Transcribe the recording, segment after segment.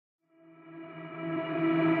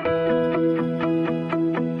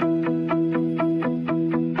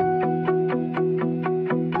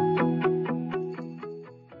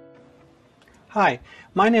Hi,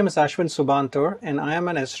 my name is Ashwin Subantor and I am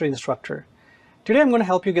an S3 instructor. Today I'm going to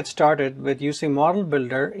help you get started with using Model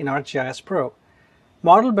Builder in ArcGIS Pro.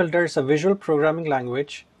 Model Builder is a visual programming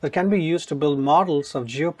language that can be used to build models of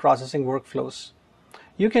geoprocessing workflows.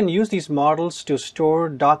 You can use these models to store,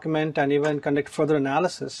 document, and even conduct further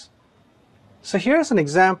analysis. So here's an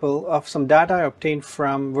example of some data I obtained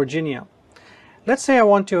from Virginia. Let's say I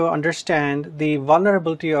want to understand the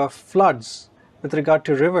vulnerability of floods with regard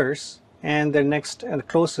to rivers and their next and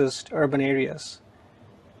closest urban areas.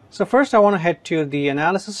 So first I want to head to the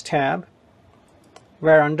Analysis tab,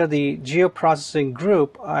 where under the Geoprocessing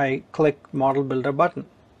group I click Model Builder button.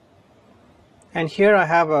 And here I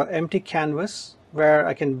have an empty canvas where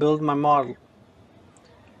I can build my model.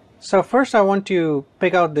 So first I want to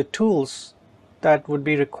pick out the tools that would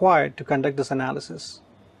be required to conduct this analysis.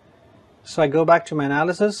 So I go back to my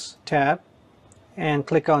Analysis tab and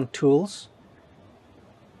click on Tools.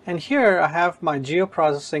 And here I have my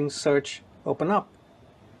geoprocessing search open up.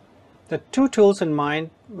 There are two tools in mind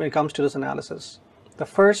when it comes to this analysis. The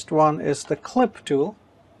first one is the clip tool.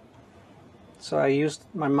 So I used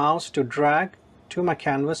my mouse to drag to my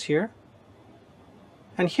canvas here.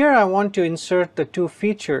 And here I want to insert the two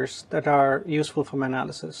features that are useful for my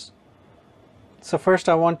analysis. So first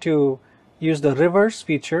I want to use the rivers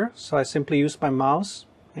feature. So I simply use my mouse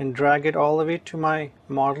and drag it all the way to my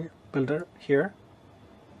model builder here.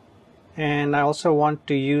 And I also want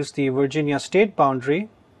to use the Virginia state boundary.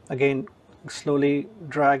 Again, slowly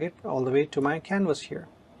drag it all the way to my canvas here.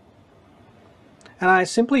 And I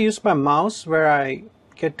simply use my mouse where I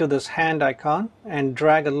get to this hand icon and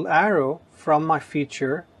drag a little arrow from my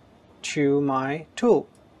feature to my tool.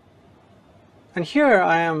 And here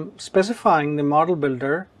I am specifying the model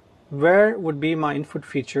builder where would be my input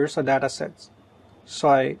features or data sets. So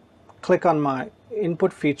I click on my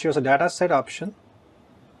input features or data set option,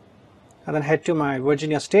 and then head to my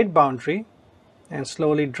Virginia state boundary and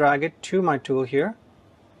slowly drag it to my tool here,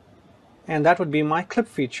 and that would be my clip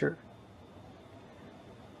feature.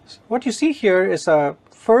 So what you see here is a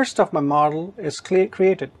first of my model is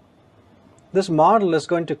created. This model is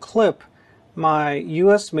going to clip my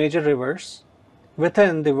US major rivers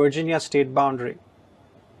within the Virginia state boundary.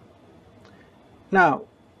 Now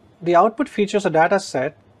the output features or data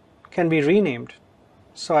set can be renamed.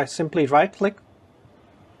 So I simply right click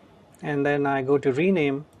and then I go to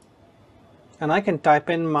rename, and I can type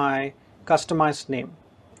in my customized name.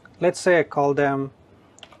 Let's say I call them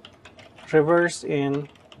Rivers in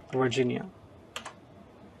Virginia.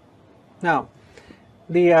 Now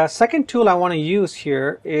the second tool I want to use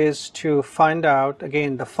here is to find out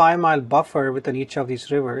again the 5-mile buffer within each of these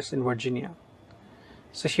rivers in Virginia.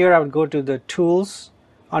 So here I would go to the tools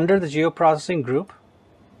under the geoprocessing group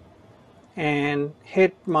and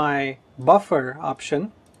hit my buffer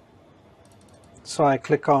option. So I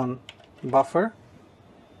click on buffer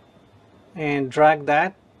and drag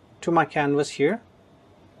that to my canvas here.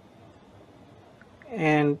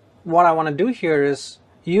 And what I want to do here is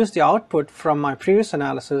use the output from my previous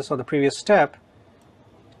analysis or the previous step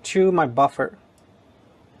to my buffer.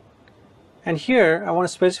 And here I want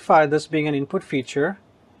to specify this being an input feature,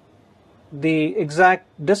 the exact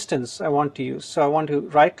distance I want to use. So I want to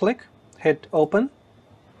right click, hit open,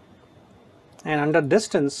 and under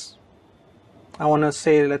distance I want to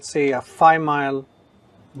say, let's say, a 5-mile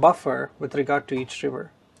buffer with regard to each river.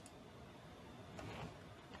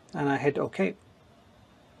 And I hit OK.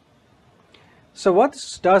 So what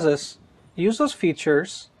this does is use those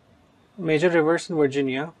features, major rivers in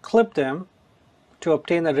Virginia, clip them to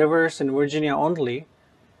obtain the rivers in Virginia only,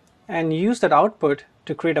 and use that output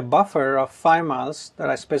to create a buffer of 5 miles that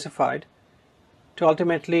I specified to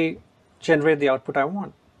ultimately generate the output I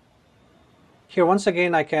want. Here once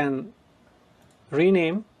again I can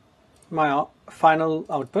rename my final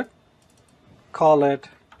output, call it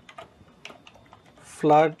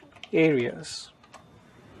flood areas.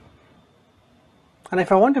 And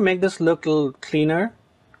if I want to make this look a little cleaner,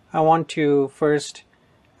 I want to first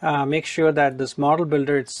make sure that this model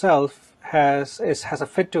builder itself has a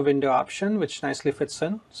fit to window option, which nicely fits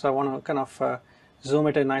in. So I want to kind of zoom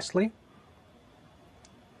it in nicely.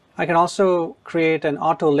 I can also create an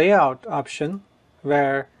auto layout option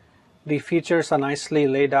where the features are nicely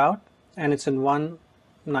laid out and it's in one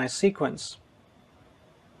nice sequence.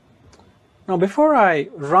 Now before I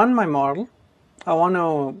run my model, I want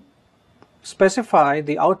to specify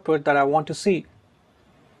the output that I want to see.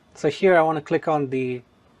 So here I want to click on the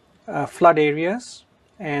flood areas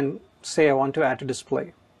and say I want to add to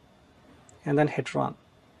display, and then hit run.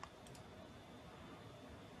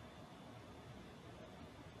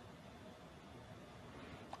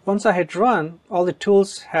 Once I hit run, all the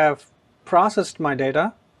tools have processed my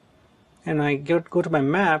data and I go to my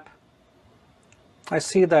map, I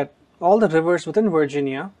see that all the rivers within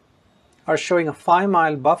Virginia are showing a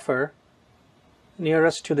 5-mile buffer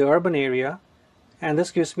nearest to the urban area, and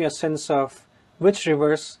this gives me a sense of which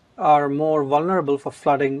rivers are more vulnerable for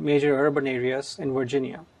flooding major urban areas in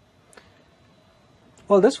Virginia.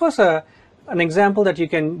 Well, this was an example that you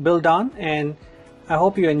can build on, and I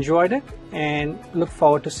hope you enjoyed it and look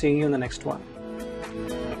forward to seeing you in the next one.